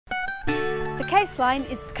coastline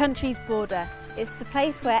is the country's border. It's the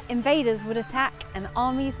place where invaders would attack and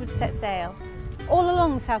armies would set sail. All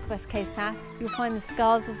along the South West Coast Path, you'll find the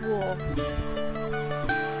scars of war.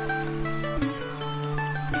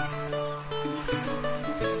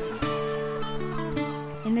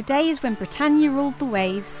 In the days when Britannia ruled the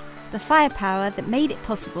waves, the firepower that made it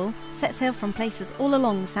possible set sail from places all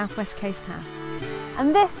along the South West Coast Path.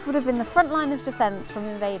 And this would have been the front line of defence from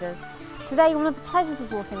invaders. Today, one of the pleasures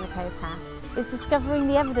of walking the Coast Path is discovering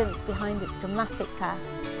the evidence behind its dramatic past.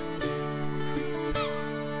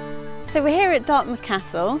 So we're here at Dartmouth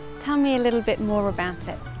Castle. Tell me a little bit more about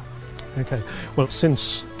it. Okay, well,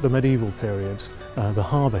 since the medieval period, the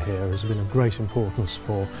harbour here has been of great importance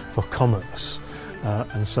for commerce.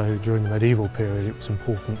 And so during the medieval period it was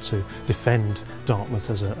important to defend Dartmouth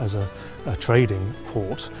as a trading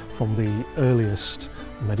port from the earliest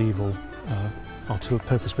medieval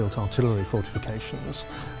purpose-built artillery fortifications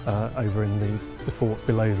over in the fort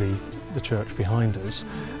below the church behind us,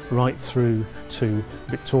 right through to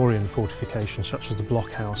Victorian fortifications such as the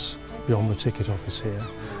blockhouse beyond the ticket office here,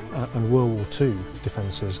 and World War II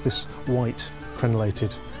defences. This white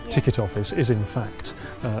crenellated ticket office is in fact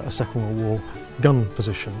a Second World War gun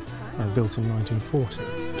position built in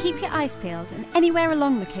 1940. Keep your eyes peeled, and anywhere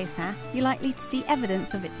along the Coast Path you're likely to see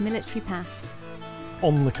evidence of its military past.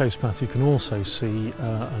 On the Coast Path you can also see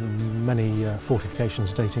many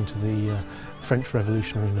fortifications dating to the French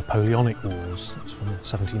Revolutionary Napoleonic Wars. That's from the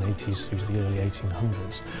 1780s through to the early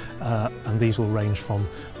 1800s. And these will range from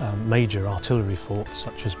major artillery forts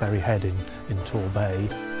such as Berry Head in Tor Bay.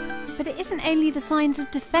 But it isn't only the signs of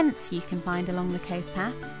defence you can find along the Coast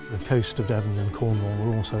Path. The coast of Devon and Cornwall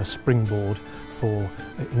are also a springboard for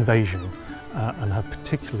invasion and have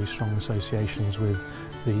particularly strong associations with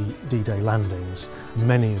the D-Day landings.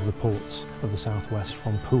 Many of the ports of the southwest,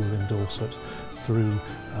 from Poole in Dorset through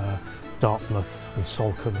Dartmouth and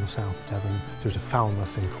Salcombe in South Devon through to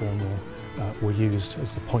Falmouth in Cornwall, were used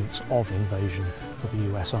as the points of invasion for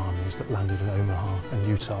the US armies that landed at Omaha and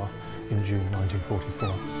Utah in June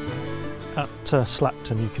 1944. At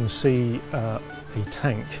Slapton you can see a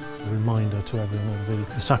tank, a reminder to everyone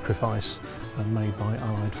of the sacrifice made by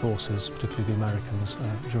Allied forces, particularly the Americans,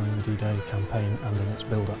 during the D-Day campaign and in its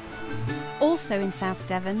build-up. Also in South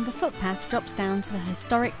Devon, the footpath drops down to the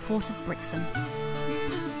historic port of Brixham.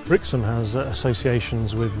 Brixham has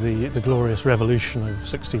associations with the glorious revolution of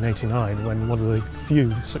 1689, when one of the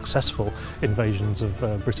few successful invasions of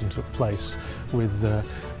Britain took place, with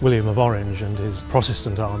William of Orange and his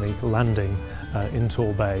Protestant army landing in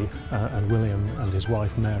Tor Bay, and William and his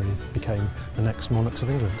wife Mary became the next monarchs of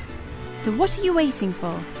England. So what are you waiting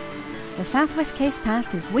for? The South West Coast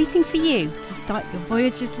Path is waiting for you to start your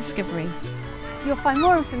voyage of discovery. You'll find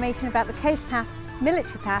more information about the Coast Path's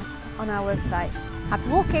military past on our website. Happy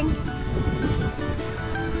walking!